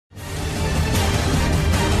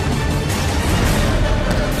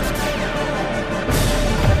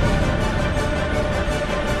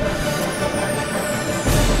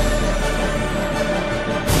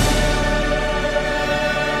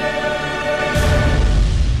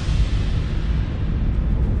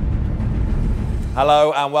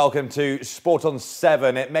Hello and welcome to Sport on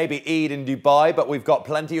 7. It may be Eid in Dubai, but we've got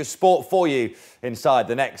plenty of sport for you inside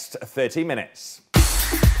the next 30 minutes.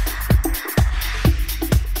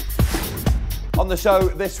 On the show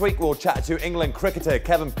this week, we'll chat to England cricketer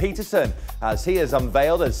Kevin Pietersen as he is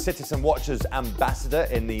unveiled as Citizen Watch's ambassador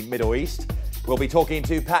in the Middle East. We'll be talking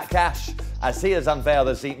to Pat Cash as he is unveiled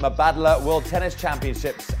as the Mubadala World Tennis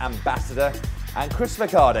Championships ambassador, and Chris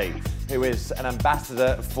McHardy, who is an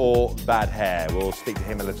ambassador for bad hair. We'll speak to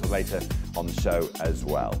him a little later on the show as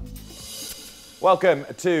well. Welcome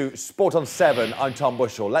to Sport on 7. I'm Tom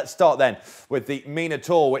Bushell. Let's start then with the MENA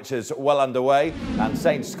Tour, which is well underway, and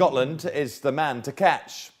Zane Scotland is the man to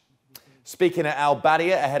catch. Speaking at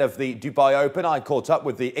Badia ahead of the Dubai Open, I caught up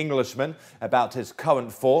with the Englishman about his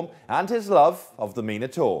current form and his love of the MENA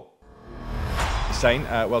Tour. Zane,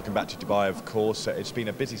 welcome back to Dubai, of course. It's been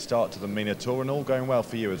a busy start to the MENA Tour and all going well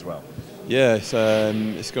for you as well. Yeah,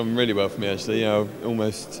 it's gone really well for me actually. You know,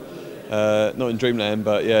 almost not in dreamland,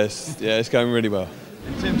 but it's going really well.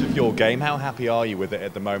 In terms of your game, how happy are you with it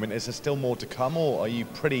at the moment? Is there still more to come, or are you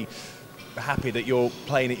pretty happy that you're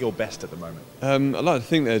playing at your best at the moment? I like to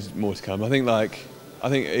think there's more to come. I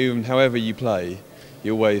think even however you play,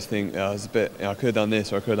 you always think, oh, it's a bit, I could have done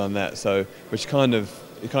this or I could have done that. So, which kind of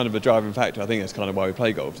a driving factor. I think that's kind of why we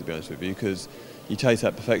play golf, to be honest with you, because you chase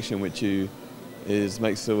that perfection, which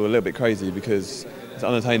makes it a little bit crazy because it's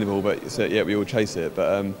unattainable. But yeah, we all chase it.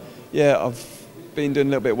 But yeah, I've been doing a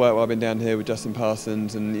little bit of work while I've been down here with Justin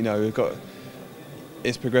Parsons, and you know,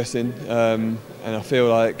 it's progressing, and I feel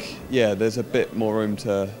like there's a bit more room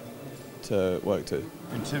to work to.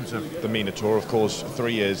 In terms of the MENA Tour, of course,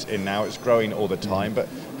 3 years in now, it's growing all the time, but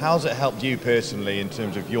how's it helped you personally in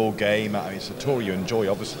terms of your game? I mean, it's a tour you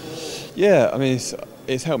enjoy, obviously. Yeah, I mean,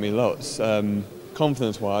 it's helped me lots.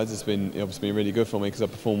 Confidence-wise, it's been obviously really good for me because I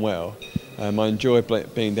perform well. I enjoy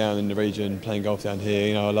being down in the region, playing golf down here.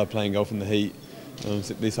 You know, I love playing golf in the heat on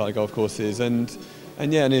these side of golf courses, and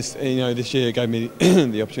it's, you know, this year gave me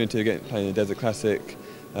the opportunity to play in the Desert Classic.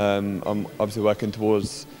 I'm obviously working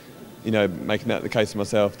towards, you know, making that the case for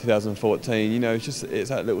myself. 2014, you know, it's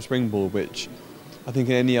that little springboard which I think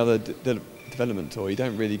in any other development tour you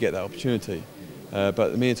don't really get that opportunity, but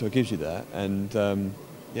the MENA Tour gives you that, and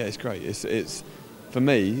it's great. It's for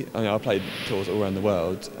me. I mean, I played tours all around the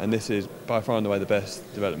world, and this is by far and away the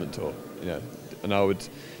best development tour. You know, and I would,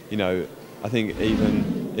 you know, I think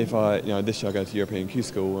even if this year I go to European Q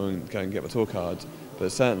School and go and get my tour card,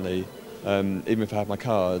 but certainly even if I have my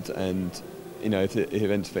card and, you know, if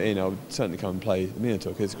events fit in, I would certainly come and play the MENA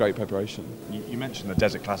Tour because it's great preparation. You mentioned the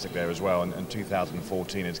Desert Classic there as well, and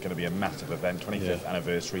 2014 is going to be a massive event, 25th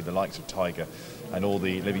anniversary, the likes of Tiger and all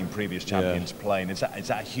the living previous champions playing. Is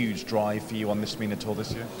that a huge drive for you on this MENA Tour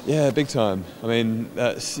this year? Yeah, big time. I mean,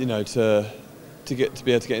 that's, you know, to be able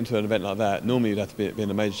to get into an event like that, normally you'd have to be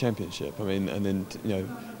in a major championship. I mean, and then, you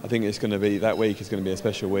know, I think it's going to be, that week is going to be a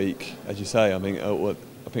special week, as you say. I mean,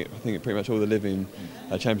 I think pretty much all the living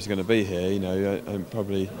champions are going to be here. You know, and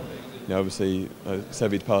probably, you know, obviously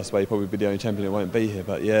Sevi'd passed away, probably be the only champion that won't be here.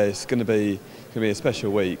 But yeah, it's going to be a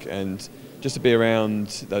special week, and just to be around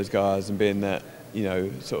those guys and be in that, you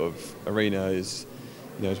know, sort of arena is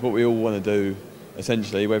what we all want to do.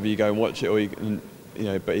 Essentially, whether you go and watch it or you can, you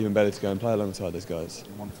know, but even better to go and play alongside those guys.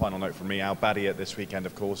 One final note from me, Badia this weekend,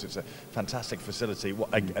 of course, it's a fantastic facility.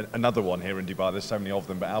 Another one here in Dubai, there's so many of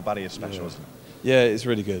them, but Badia is special, isn't it? Yeah, it's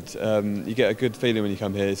really good. You get a good feeling when you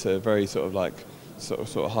come here. It's a very sort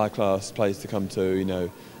of high class place to come to. You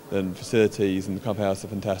know, the facilities and the clubhouse are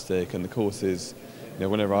fantastic, and the courses, you know,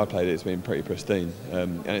 whenever I played it's been pretty pristine,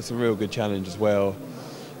 and it's a real good challenge as well.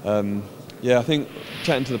 Yeah, I think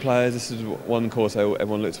chatting to the players, this is one course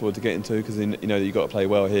everyone looks forward to getting to because, you know, you've got to play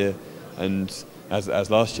well here, and as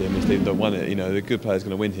last year, Miss Stephen won it. You know, the good player's going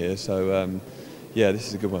to win here, so yeah, this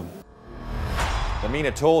is a good one. The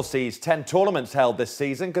MENA Tour sees 10 tournaments held this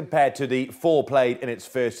season compared to the 4 played in its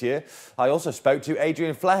first year. I also spoke to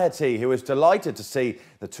Adrian Flaherty, who was delighted to see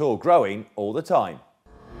the tour growing all the time.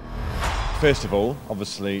 First of all,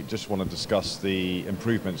 obviously, just want to discuss the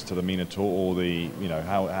improvements to the MENA Tour, or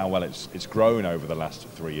how well it's grown over the last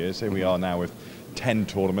 3 years. Here we are now with 10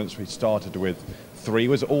 tournaments. We started with 3.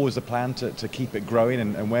 Was it always the plan to keep it growing,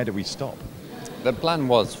 and where did we stop? The plan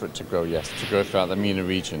was for it to grow, yes, to grow throughout the MENA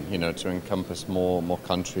region, you know, to encompass more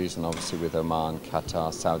countries, and obviously with Oman,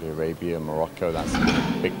 Qatar, Saudi Arabia, Morocco, that's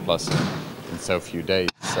a big plus in so few days,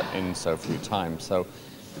 in so few times. So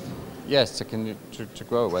yes, to continue to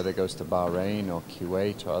grow, whether it goes to Bahrain or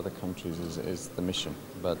Kuwait or other countries is the mission.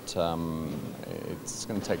 But it's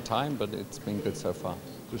going to take time, but it's been good so far.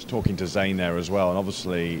 Just talking to Zane there as well, and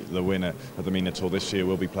obviously the winner of the MENA Tour this year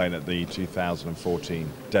will be playing at the 2014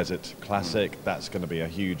 Desert Classic. That's going to be a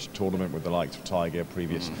huge tournament with the likes of Tiger,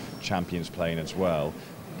 previous champions playing as well.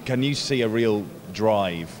 Can you see a real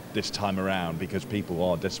drive this time around because people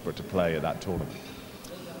are desperate to play at that tournament?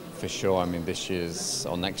 For sure. I mean, this year's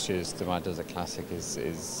or next year's Dubai Desert Classic is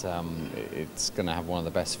it's going to have one of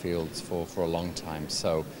the best fields for a long time.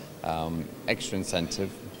 So extra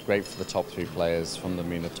incentive, great for the top 3 players from the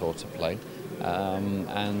MENA Tour to play,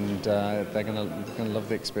 and they're going to love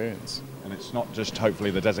the experience. And it's not just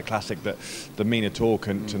hopefully the Desert Classic that the MENA Tour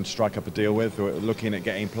can strike up a deal with. We're looking at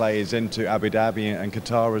getting players into Abu Dhabi and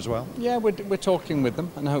Qatar as well. Yeah, we're talking with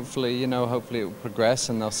them, and hopefully, hopefully it will progress,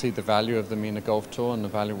 and they'll see the value of the MENA Golf Tour and the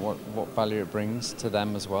value what value it brings to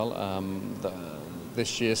them as well.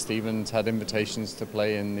 This year, Stephen's had invitations to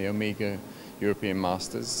play in the Omega European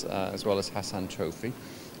Masters as well as Hassan Trophy.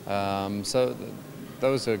 So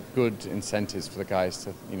those are good incentives for the guys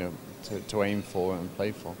to aim for and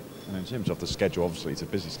play for. And in terms of the schedule, obviously it's a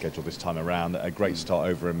busy schedule this time around. A great start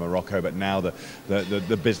over in Morocco, but now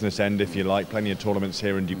the business end, if you like, plenty of tournaments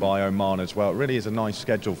here in Dubai, Oman as well. It really is a nice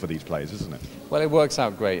schedule for these players, isn't it? Well, it works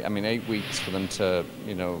out great. I mean, 8 weeks for them to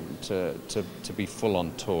be full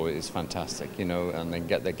on tour is fantastic, and then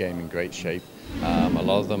get their game in great shape. A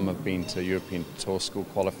lot of them have been to European Tour School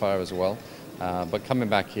qualifier as well. But coming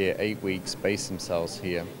back here, 8 weeks, base themselves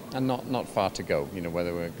here, and not far to go,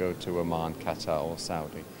 whether we go to Oman, Qatar or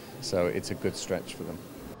Saudi. So it's a good stretch for them.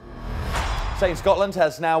 Zane Scotland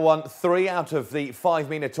has now won 3 out of the 5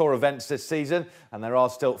 MENA Tour events this season, and there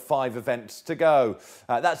are still 5 events to go.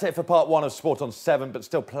 That's it for part 1 of Sport on 7, but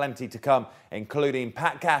still plenty to come, including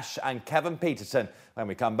Pat Cash and Kevin Pietersen when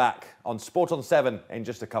we come back on Sport on 7 in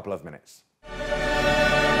just a couple of minutes.